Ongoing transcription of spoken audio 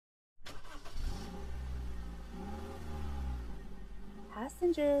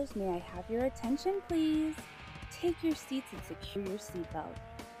passengers, may I have your attention, please? Take your seats and secure your seatbelt.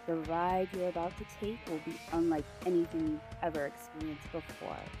 The ride you're about to take will be unlike anything you've ever experienced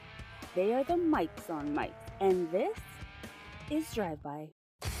before. They are the mics on mics, and this is Drive By.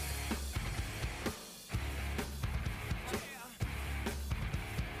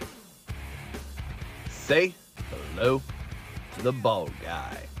 Say hello to the bald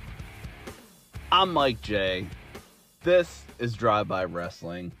guy. I'm Mike J. This is Drive By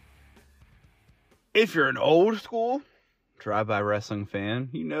Wrestling. If you're an old school Drive By Wrestling fan,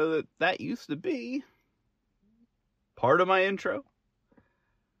 you know that used to be part of my intro.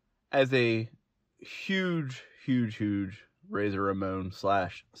 As a huge Razor Ramon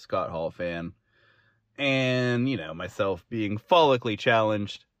 / Scott Hall fan, and myself being follically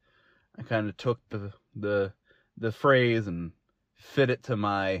challenged, I kind of took the phrase and fit it to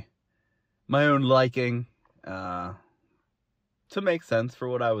my own liking, to make sense for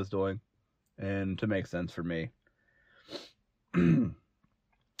what I was doing and to make sense for me. I'm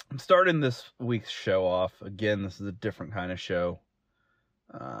starting this week's show off. Again, this is a different kind of show.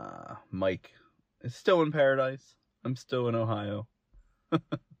 Mike is still in paradise. I'm still in Ohio.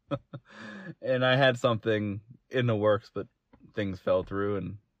 And I had something in the works, but things fell through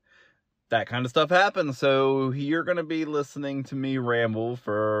and that kind of stuff happens. So you're going to be listening to me ramble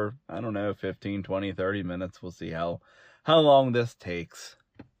for, 15, 20, 30 minutes. We'll see how long this takes.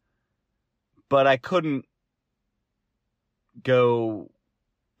 But I couldn't go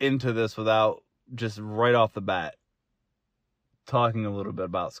into this without just right off the bat talking a little bit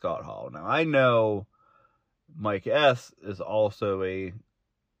about Scott Hall. Now, I know Mike S. is also a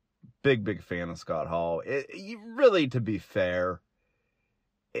big fan of Scott Hall. Really, to be fair,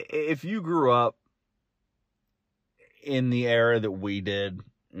 if you grew up in the era that we did,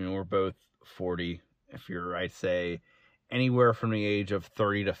 we're both 40. If you're, I'd say, anywhere from the age of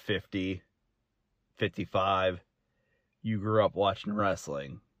 30 to 50, 55, you grew up watching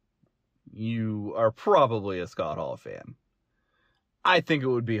wrestling, you are probably a Scott Hall fan. I think it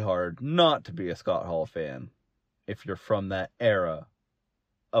would be hard not to be a Scott Hall fan if you're from that era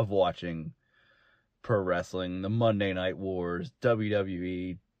of watching pro wrestling, the Monday Night Wars,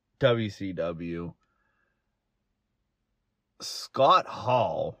 WWE, WCW. Scott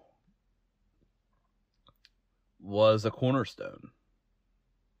Hall was a cornerstone.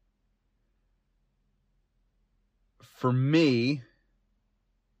 For me,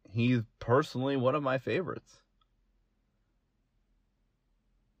 he's personally one of my favorites.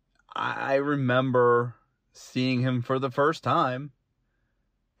 I remember seeing him for the first time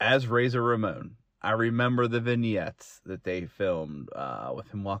as Razor Ramon. I remember the vignettes that they filmed with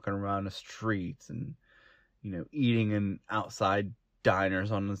him walking around the streets and, eating in outside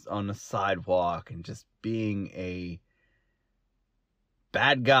diners on the sidewalk and just being a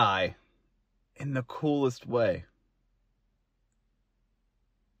bad guy in the coolest way.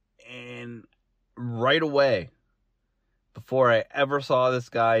 And right away, before I ever saw this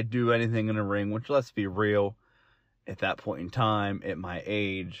guy do anything in a ring, which, let's be real, at that point in time, at my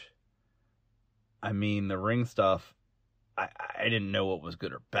age, the ring stuff, I didn't know what was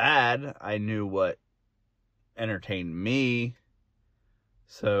good or bad. I knew what entertained me.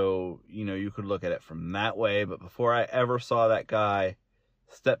 So, you could look at it from that way. But before I ever saw that guy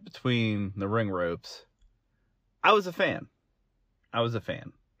step between the ring ropes, I was a fan.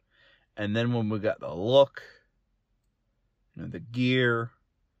 And then when we got the look, the gear,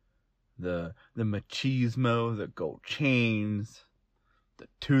 the machismo, the gold chains, the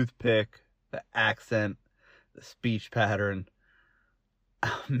toothpick, the accent, the speech pattern,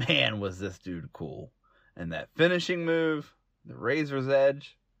 oh, man, was this dude cool. And that finishing move, the Razor's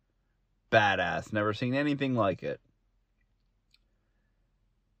Edge, badass. Never seen anything like it.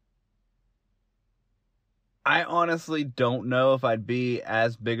 I honestly don't know if I'd be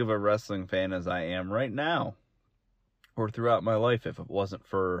as big of a wrestling fan as I am right now, or throughout my life, if it wasn't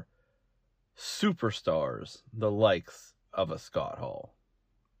for superstars, the likes of a Scott Hall.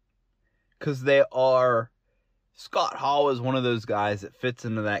 Because Scott Hall is one of those guys that fits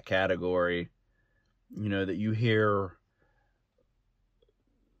into that category, that you hear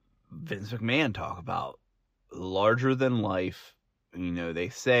Vince McMahon talk about. Larger than life. They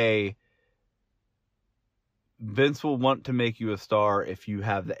say Vince will want to make you a star if you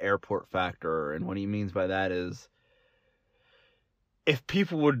have the airport factor. And what he means by that is, if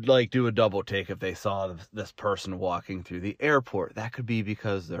people would do a double take if they saw this person walking through the airport, that could be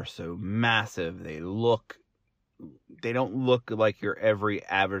because they're so massive. They don't look like your every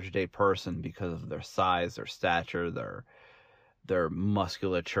average day person because of their size, their stature, their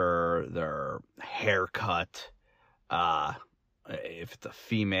musculature, their haircut, If it's a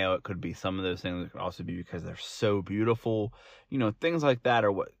female, it could be some of those things. It could also be because they're so beautiful. You know, things like that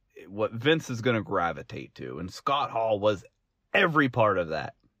are what Vince is going to gravitate to. And Scott Hall was every part of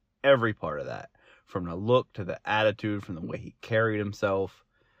that. Every part of that. From the look to the attitude, from the way he carried himself.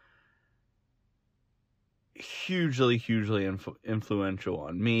 Hugely, hugely influential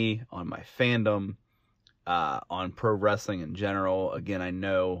on me, on my fandom, on pro wrestling in general. Again, I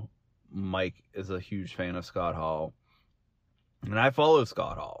know Mike is a huge fan of Scott Hall. And I follow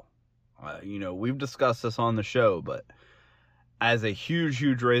Scott Hall. You know, we've discussed this on the show, but as a huge,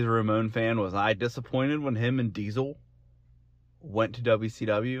 huge Razor Ramon fan, was I disappointed when him and Diesel went to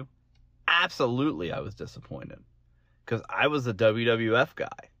WCW? Absolutely, I was disappointed. Because I was a WWF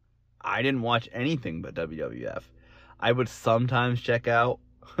guy. I didn't watch anything but WWF. I would sometimes check out,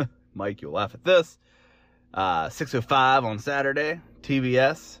 Mike, you'll laugh at this, 605 on Saturday,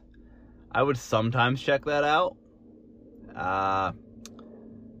 TBS. I would sometimes check that out. But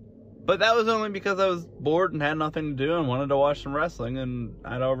that was only because I was bored and had nothing to do and wanted to watch some wrestling, and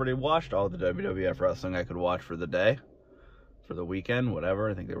I'd already watched all the WWF wrestling I could watch for the day, for the weekend, whatever.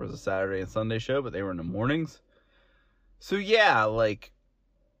 I think there was a Saturday and Sunday show, but they were in the mornings. So yeah, like,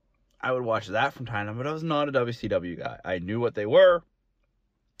 I would watch that from time to time, but I was not a WCW guy. I knew what they were.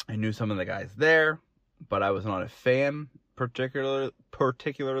 I knew some of the guys there, but I was not a fan,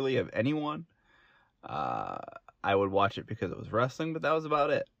 particularly of anyone. I would watch it because it was wrestling, but that was about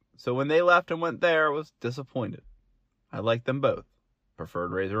it. So when they left and went there, I was disappointed. I liked them both.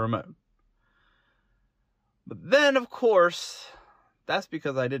 Preferred Razor Ramon. But then, of course, that's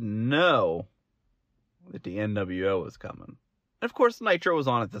because I didn't know that the NWO was coming. And of course, Nitro was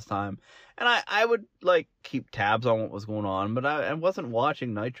on at this time. And I would, like, keep tabs on what was going on, but I wasn't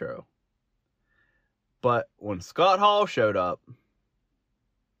watching Nitro. But when Scott Hall showed up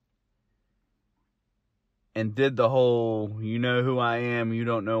and did the whole, you know who I am, you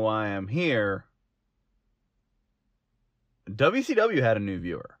don't know why I'm here, WCW had a new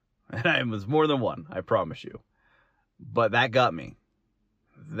viewer. And it was more than one, I promise you. But that got me.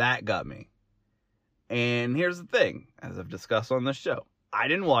 That got me. And here's the thing, as I've discussed on this show, I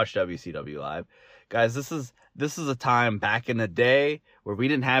didn't watch WCW live. Guys, this is a time back in the day where we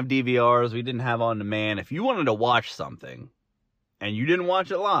didn't have DVRs, we didn't have on demand. If you wanted to watch something and you didn't watch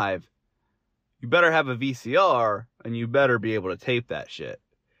it live, you better have a VCR and you better be able to tape that shit.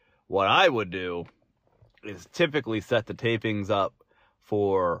 What I would do is typically set the tapings up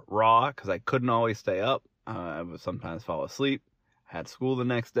for Raw, because I couldn't always stay up. I would sometimes fall asleep. I had school the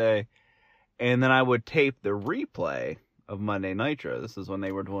next day. And then I would tape the replay of Monday Nitro. This is when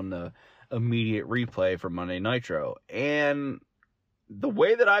they were doing the immediate replay for Monday Nitro. And the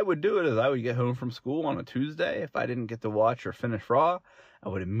way that I would do it is I would get home from school on a Tuesday. If I didn't get to watch or finish Raw, I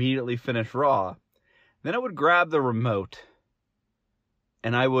would immediately finish Raw. Then I would grab the remote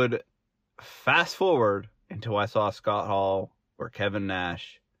and I would fast forward until I saw Scott Hall or Kevin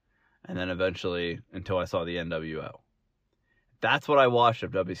Nash, and then eventually until I saw the NWO. That's what I watched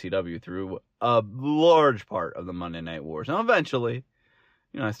of WCW through a large part of the Monday Night Wars. Now, eventually,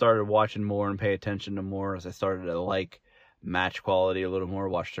 I started watching more and pay attention to more as I started to like match quality a little more,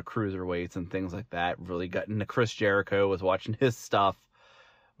 watched the cruiserweights and things like that. Really got into Chris Jericho, was watching his stuff.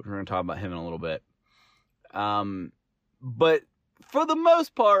 We're going to talk about him in a little bit. But for the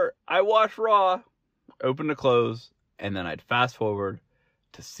most part, I watched Raw, open to close, and then I'd fast forward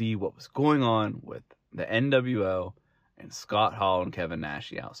to see what was going on with the NWO and Scott Hall and Kevin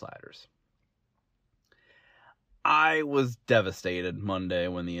Nash, the Outsiders. I was devastated Monday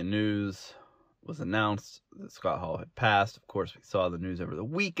when the news was announced that Scott Hall had passed. Of course, we saw the news over the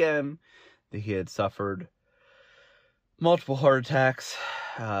weekend that he had suffered multiple heart attacks,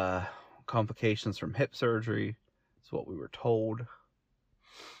 complications from hip surgery. That's what we were told.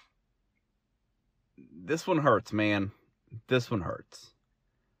 This one hurts, man. This one hurts.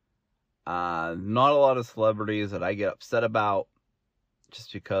 Not a lot of celebrities that I get upset about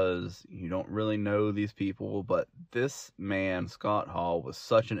just because you don't really know these people, but this man, Scott Hall, was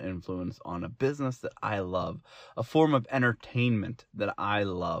such an influence on a business that I love, a form of entertainment that I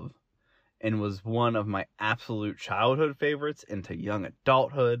love, and was one of my absolute childhood favorites into young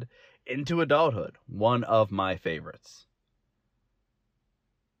adulthood, into adulthood, one of my favorites.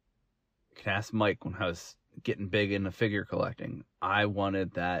 You can ask Mike when I was getting big into figure collecting. I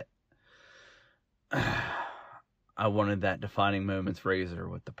wanted that defining moments Razor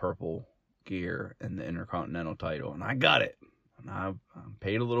with the purple gear and the Intercontinental title, and I got it. And I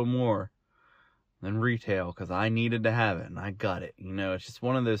paid a little more than retail because I needed to have it, and I got it. It's just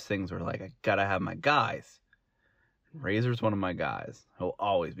one of those things where, like, I gotta have my guys. Razor's one of my guys. He'll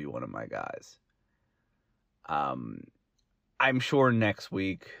always be one of my guys. I'm sure next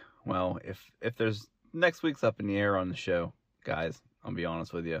week, well, if there's next week's up in the air on the show, guys, I'll be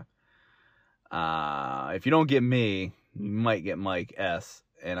honest with you. If you don't get me, you might get Mike S,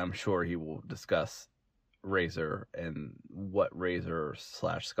 and I'm sure he will discuss Razor and what Razor /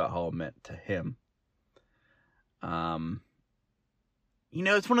 Scott Hall meant to him.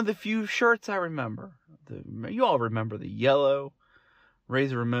 It's one of the few shirts I remember. You all remember the yellow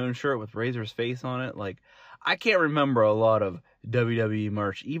Razor Ramon shirt with Razor's face on it? Like, I can't remember a lot of WWE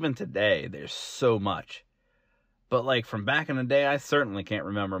merch. Even today, there's so much. But, like, from back in the day, I certainly can't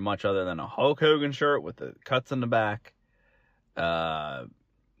remember much other than a Hulk Hogan shirt with the cuts in the back. The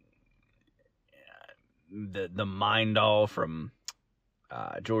Mind Doll from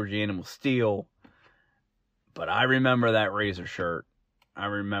George the Animal Steel. But I remember that Razor shirt. I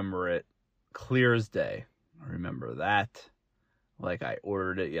remember it clear as day. I remember that like I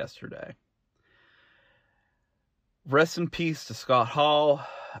ordered it yesterday. Rest in peace to Scott Hall.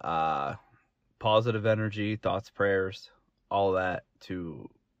 Positive energy, thoughts, prayers, all that to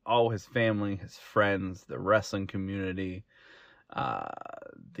all his family, his friends, the wrestling community,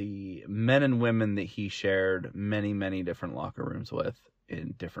 the men and women that he shared many, many different locker rooms with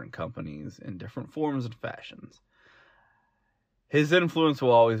in different companies, in different forms and fashions. His influence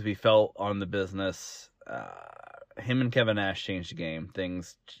will always be felt on the business. Him and Kevin Nash changed the game.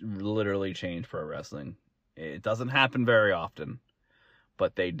 Things literally changed pro wrestling. It doesn't happen very often,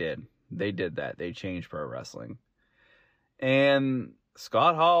 but they did. They did that. They changed pro wrestling. And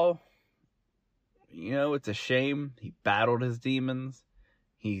Scott Hall, it's a shame. He battled his demons.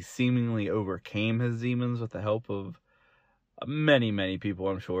 He seemingly overcame his demons with the help of many, many people,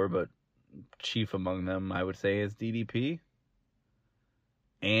 I'm sure, but chief among them, I would say, is DDP.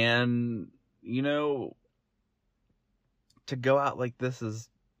 And, to go out like this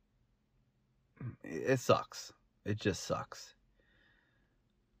it sucks. It just sucks.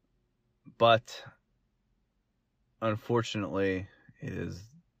 But, unfortunately, it is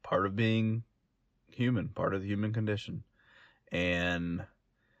part of being human, part of the human condition. And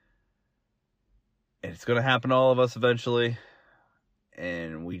it's going to happen to all of us eventually.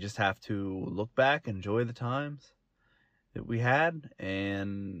 And we just have to look back, enjoy the times that we had,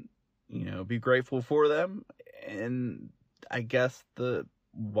 and, be grateful for them. And I guess the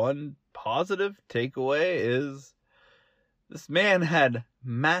one positive takeaway is this man had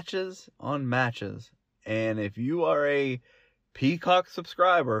matches on matches. And if you are a Peacock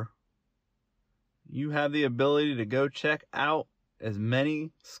subscriber, you have the ability to go check out as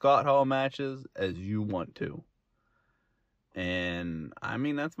many Scott Hall matches as you want to. And,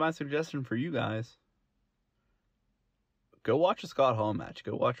 that's my suggestion for you guys. Go watch a Scott Hall match.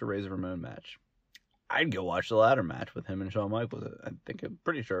 Go watch a Razor Ramon match. I'd go watch the ladder match with him and Shawn Michaels. I'm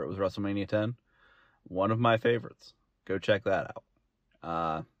pretty sure it was WrestleMania 10. One of my favorites. Go check that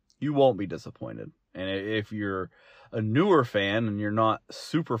out. You won't be disappointed. And if you're a newer fan and you're not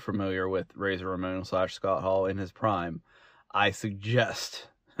super familiar with Razor Ramon / Scott Hall in his prime, I suggest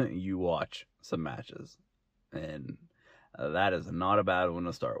you watch some matches. And that is not a bad one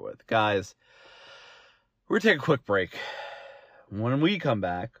to start with. Guys, we're going to take a quick break. When we come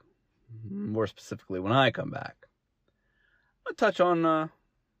back, more specifically when I come back, I'll touch on at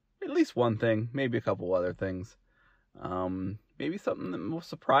least one thing, maybe a couple other things. Maybe something that will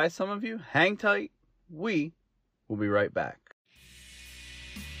surprise some of you. Hang tight. We will be right back.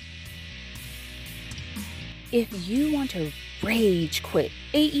 If you want to rage quit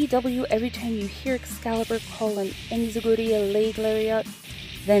AEW every time you hear Excalibur call an Enziguri a leg lariat,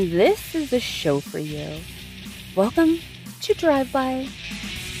 then this is the show for you. Welcome to Drive By.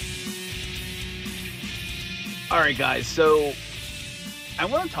 Alright guys, so I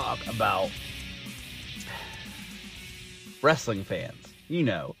want to talk about wrestling fans.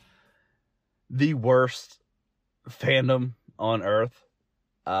 The worst fandom on earth.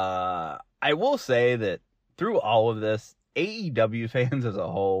 I will say that through all of this, AEW fans as a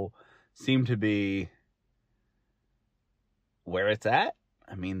whole seem to be where it's at.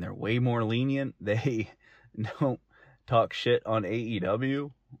 They're way more lenient. They don't talk shit on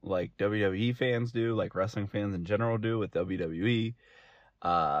AEW like WWE fans do, like wrestling fans in general do with WWE.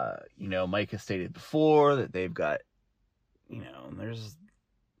 Mike has stated before that they've got, they're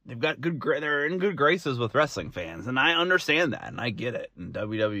in good graces with wrestling fans, and I understand that, and I get it. And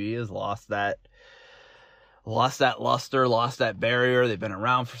WWE has lost that luster, lost that barrier. They've been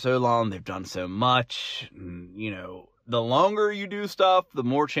around for so long. They've done so much. And, the longer you do stuff, the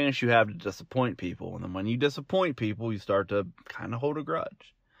more chance you have to disappoint people. And then when you disappoint people, you start to kind of hold a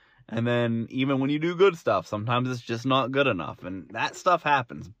grudge. And then even when you do good stuff, sometimes it's just not good enough. And that stuff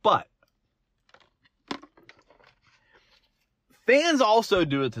happens. But fans also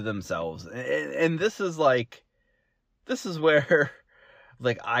do it to themselves. And this is where,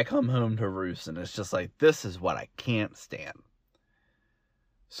 like, I come home to roost, and it's just like, this is what I can't stand.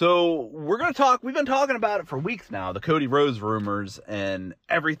 So we've been talking about it for weeks now, the Cody Rhodes rumors and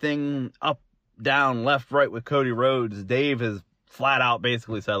everything up, down, left, right with Cody Rhodes. Dave has flat out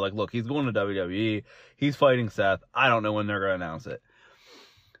basically said, like, look, he's going to WWE. He's fighting Seth. I don't know when they're going to announce it.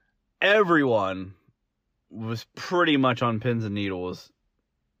 Everyone was pretty much on pins and needles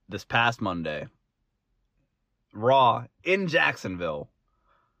this past Monday. Raw in Jacksonville.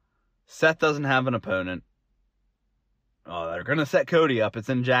 Seth doesn't have an opponent. Oh, they're going to set Cody up. It's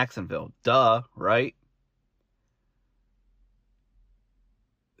in Jacksonville. Duh, right?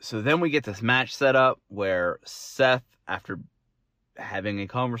 So then we get this match set up where Seth, after having a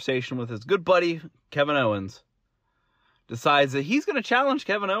conversation with his good buddy, Kevin Owens, decides that he's going to challenge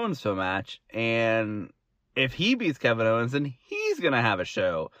Kevin Owens to a match. And if he beats Kevin Owens, then he's going to have a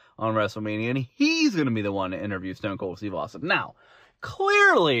show on WrestleMania. And he's going to be the one to interview Stone Cold Steve Austin. Now,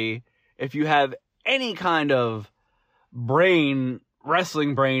 clearly, if you have any kind of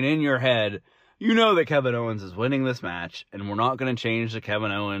wrestling brain in your head, you know that Kevin Owens is winning this match, and we're not going to change the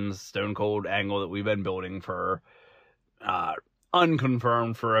Kevin Owens Stone Cold angle that we've been building for,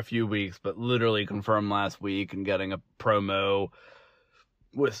 unconfirmed for a few weeks, but literally confirmed last week, and getting a promo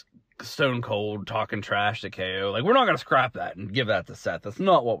with Stone Cold talking trash to KO. Like, we're not going to scrap that and give that to Seth. That's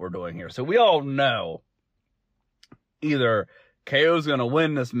not what we're doing here. So we all know either KO's going to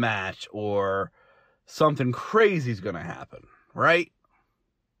win this match or something crazy is going to happen, right?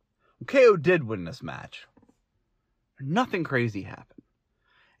 KO did win this match. Nothing crazy happened.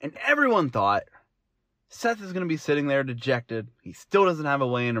 And everyone thought Seth is going to be sitting there dejected. He still doesn't have a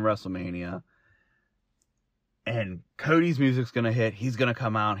way into WrestleMania. And Cody's music's going to hit. He's going to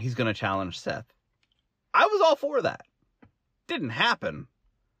come out. He's going to challenge Seth. I was all for that. Didn't happen.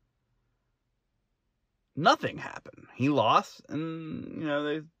 Nothing happened. He lost, and,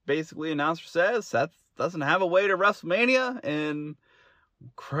 they basically, announcer says Seth doesn't have a way to WrestleMania, and,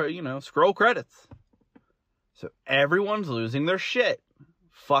 scroll credits. So everyone's losing their shit.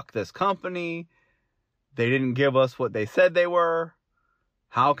 Fuck this company. They didn't give us what they said they were.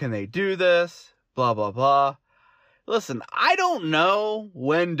 How can they do this? Blah, blah, blah. Listen, I don't know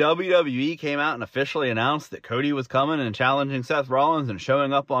when WWE came out and officially announced that Cody was coming and challenging Seth Rollins and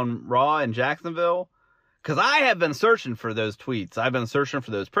showing up on Raw in Jacksonville. Because I have been searching for those tweets. I've been searching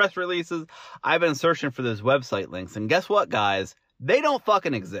for those press releases. I've been searching for those website links. And guess what, guys? They don't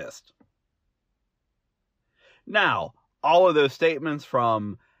fucking exist. Now, all of those statements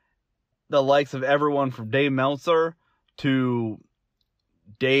from the likes of everyone from Dave Meltzer to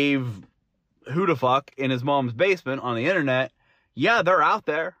Dave who the fuck in his mom's basement on the internet, yeah, they're out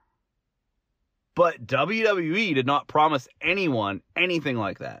there. But WWE did not promise anyone anything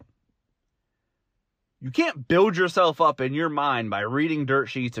like that. You can't build yourself up in your mind by reading dirt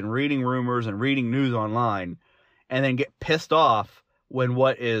sheets and reading rumors and reading news online and then get pissed off when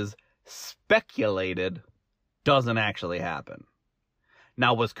what is speculated doesn't actually happen.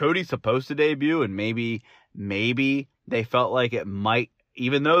 Now, was Cody supposed to debut, and maybe they felt like it might,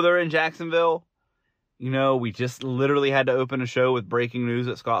 even though they're in Jacksonville? We just literally had to open a show with breaking news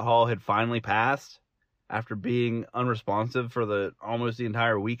that Scott Hall had finally passed after being unresponsive for almost the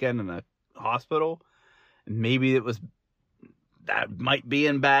entire weekend in a hospital. Maybe that might be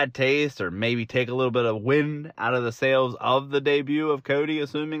in bad taste, or maybe take a little bit of wind out of the sails of the debut of Cody,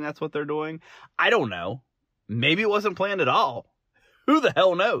 assuming that's what they're doing. I don't know. Maybe it wasn't planned at all. Who the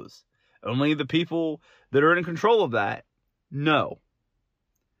hell knows? Only the people that are in control of that know.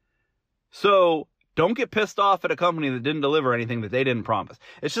 So don't get pissed off at a company that didn't deliver anything that they didn't promise.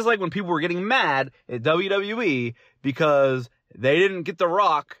 It's just like when people were getting mad at WWE because they didn't get The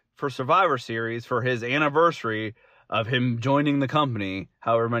Rock for Survivor Series for his anniversary of him joining the company,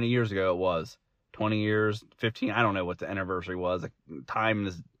 however many years ago it was. 20 years, 15, I don't know what the anniversary was. Time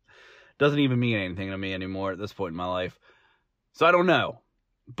doesn't even mean anything to me anymore at this point in my life. So I don't know.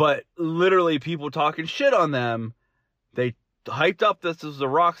 But literally people talking shit on them, they hyped up this as The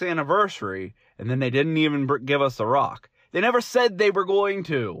Rock's anniversary, and then they didn't even give us The Rock. They never said they were going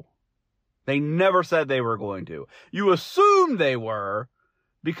to. They never said they were going to. You assumed they were,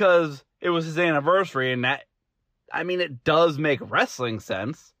 because it was his anniversary, and it does make wrestling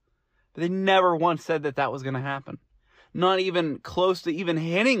sense, but they never once said that was going to happen. Not even close to even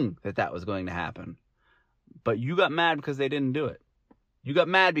hinting that was going to happen. But you got mad because they didn't do it. You got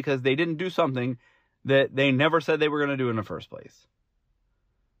mad because they didn't do something that they never said they were going to do in the first place.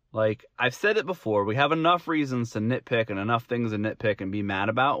 Like, I've said it before, we have enough reasons to nitpick and enough things to nitpick and be mad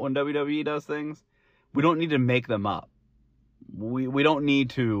about when WWE does things. We don't need to make them up. We don't need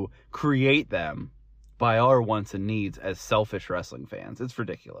to create them by our wants and needs as selfish wrestling fans. It's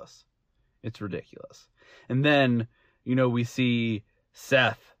ridiculous. It's ridiculous. And then, we see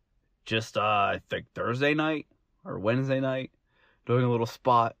Seth just, I think Thursday night or Wednesday night doing a little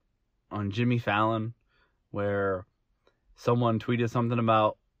spot on Jimmy Fallon where someone tweeted something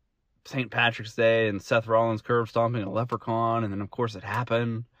about St. Patrick's Day and Seth Rollins curb stomping a leprechaun. And then, of course, it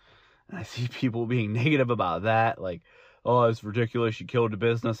happened. And I see people being negative about that. Like, oh, it's ridiculous. You killed the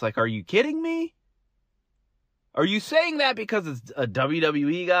business. Like, are you kidding me? Are you saying that because it's a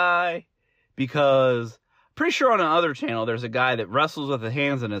WWE guy? Because I'm pretty sure on another channel, there's a guy that wrestles with his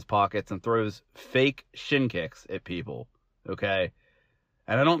hands in his pockets and throws fake shin kicks at people. Okay?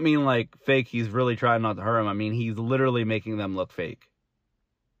 And I don't mean like fake, he's really trying not to hurt him. I mean, he's literally making them look fake.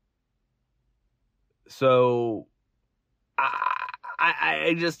 So,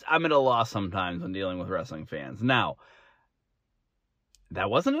 I'm at a loss sometimes when dealing with wrestling fans. Now, that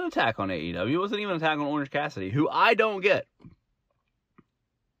wasn't an attack on AEW. It wasn't even an attack on Orange Cassidy, who I don't get.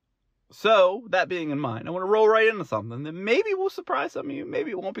 So, that being in mind, I want to roll right into something that maybe will surprise some of you.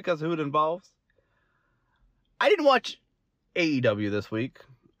 Maybe it won't because of who it involves. I didn't watch AEW this week.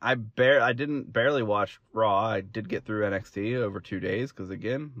 I didn't barely watch Raw. I did get through NXT over 2 days because,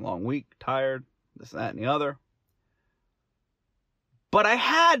 again, long week, tired, this, that, and the other. But I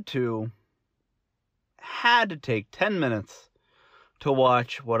had to take 10 minutes to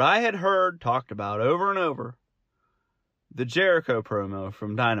watch what I had heard talked about over and over. The Jericho promo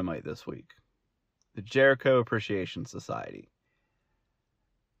from Dynamite this week. The Jericho Appreciation Society.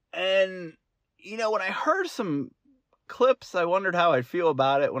 And, when I heard some clips, I wondered how I'd feel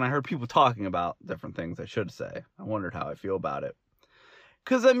about it. When I heard people talking about different things, I should say, I wondered how I'd feel about it.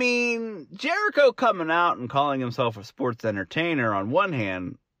 Because, Jericho coming out and calling himself a sports entertainer on one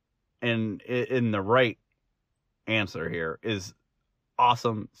hand, and in the right answer here, is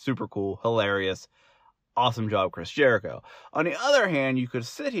awesome, super cool, hilarious, awesome job, Chris Jericho. On the other hand, you could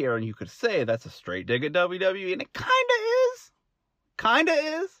sit here and you could say that's a straight dig at WWE, and it kind of is. Kind of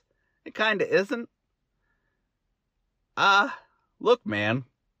is. It kind of isn't. Look, man,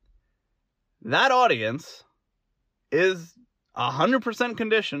 that audience is 100%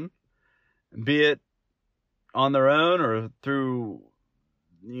 conditioned, be it on their own or through,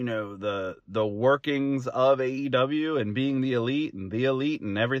 the workings of AEW and being the elite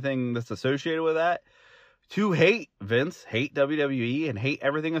and everything that's associated with that, to hate Vince, hate WWE, and hate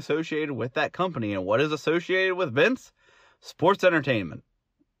everything associated with that company. And what is associated with Vince? Sports entertainment.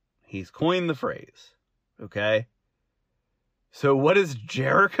 He's coined the phrase. Okay? So what is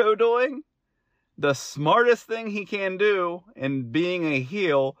Jericho doing? The smartest thing he can do in being a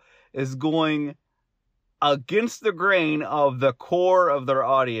heel is going against the grain of the core of their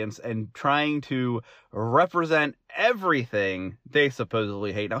audience and trying to represent everything they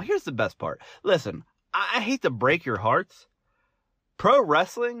supposedly hate. Now, here's the best part. Listen, I hate to break your hearts. Pro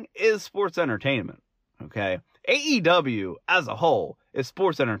wrestling is sports entertainment, okay? AEW as a whole is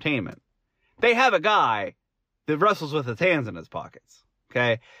sports entertainment. They have a guy that wrestles with his hands in his pockets,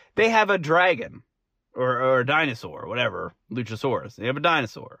 okay? They have a dragon or a dinosaur, whatever, Luchasaurus. They have a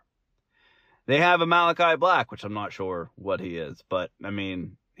dinosaur. They have a Malachi Black, which I'm not sure what he is, but,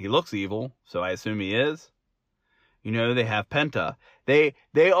 he looks evil, so I assume he is. They have Penta.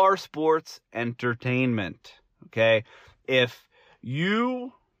 They are sports entertainment, okay? If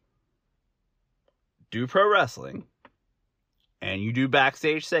you do pro wrestling and you do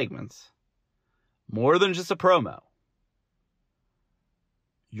backstage segments, more than just a promo,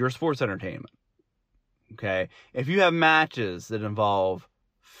 you're sports entertainment, okay? If you have matches that involve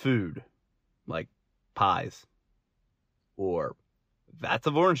food, like pies or vats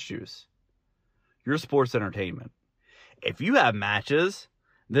of orange juice, you're sports entertainment. If you have matches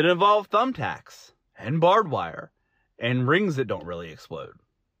that involve thumbtacks and barbed wire and rings that don't really explode,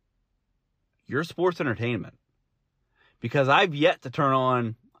 you're sports entertainment. Because I've yet to turn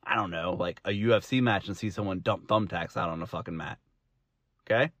on, I don't know, like a UFC match and see someone dump thumbtacks out on a fucking mat.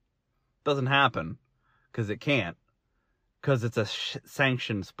 Okay? Doesn't happen. Because it can't. Because it's a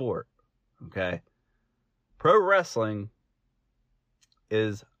sanctioned sport. Okay? Pro wrestling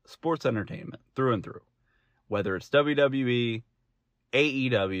is sports entertainment through and through. Whether it's WWE,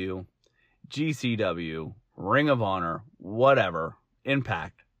 AEW, GCW, Ring of Honor, whatever,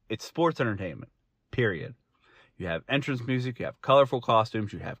 Impact, it's sports entertainment, period. You have entrance music, you have colorful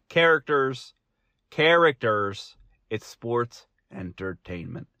costumes, you have characters, it's sports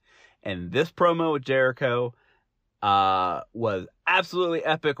entertainment. And this promo with Jericho was absolutely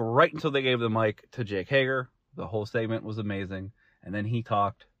epic right until they gave the mic to Jake Hager. The whole segment was amazing. And then he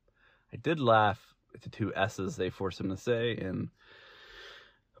talked. I did laugh the two S's they force him to say in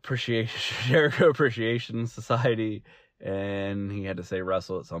Jericho Appreciation Society, and he had to say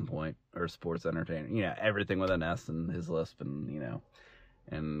wrestle at some point, or sports entertainment. Everything with an S in his lisp, and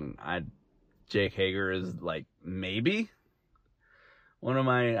Jake Hager is like maybe one of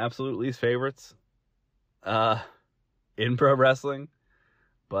my absolute least favorites in pro wrestling,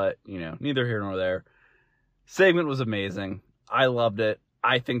 but neither here nor there. Segment was amazing. I loved it.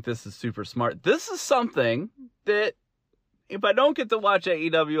 I think this is super smart. This is something that if I don't get to watch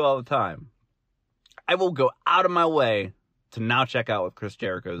AEW all the time, I will go out of my way to now check out what Chris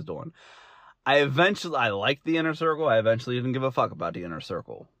Jericho is doing. I liked the Inner Circle. I eventually didn't give a fuck about the Inner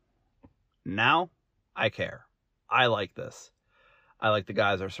Circle. Now, I care. I like this. I like the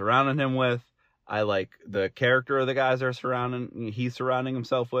guys they're surrounding him with. I like the character of the guys he's surrounding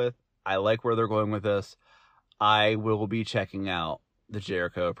himself with. I like where they're going with this. I will be checking out the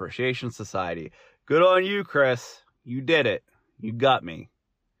Jericho Appreciation Society. Good on you, Chris. You did it. You got me.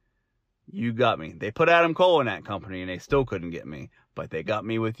 They put Adam Cole in that company and they still couldn't get me, but they got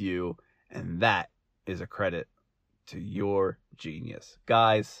me with you, and that is a credit to your genius.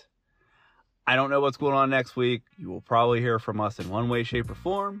 Guys, I don't know what's going on next week. You will probably hear from us in one way, shape, or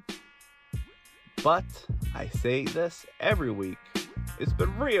form, but I say this every week. It's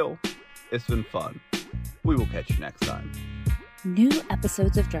been real. It's been fun. We will catch you next time. New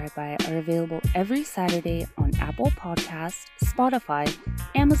episodes of Drive By are available every Saturday on Apple Podcasts, Spotify,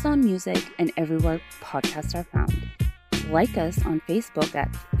 Amazon Music, and everywhere podcasts are found. Like us on Facebook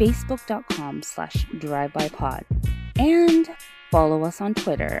at facebook.com/drivebypod and follow us on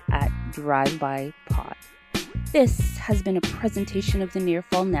Twitter at drivebypod. This has been a presentation of the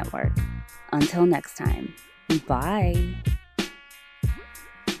Nearfall Network. Until next time, bye.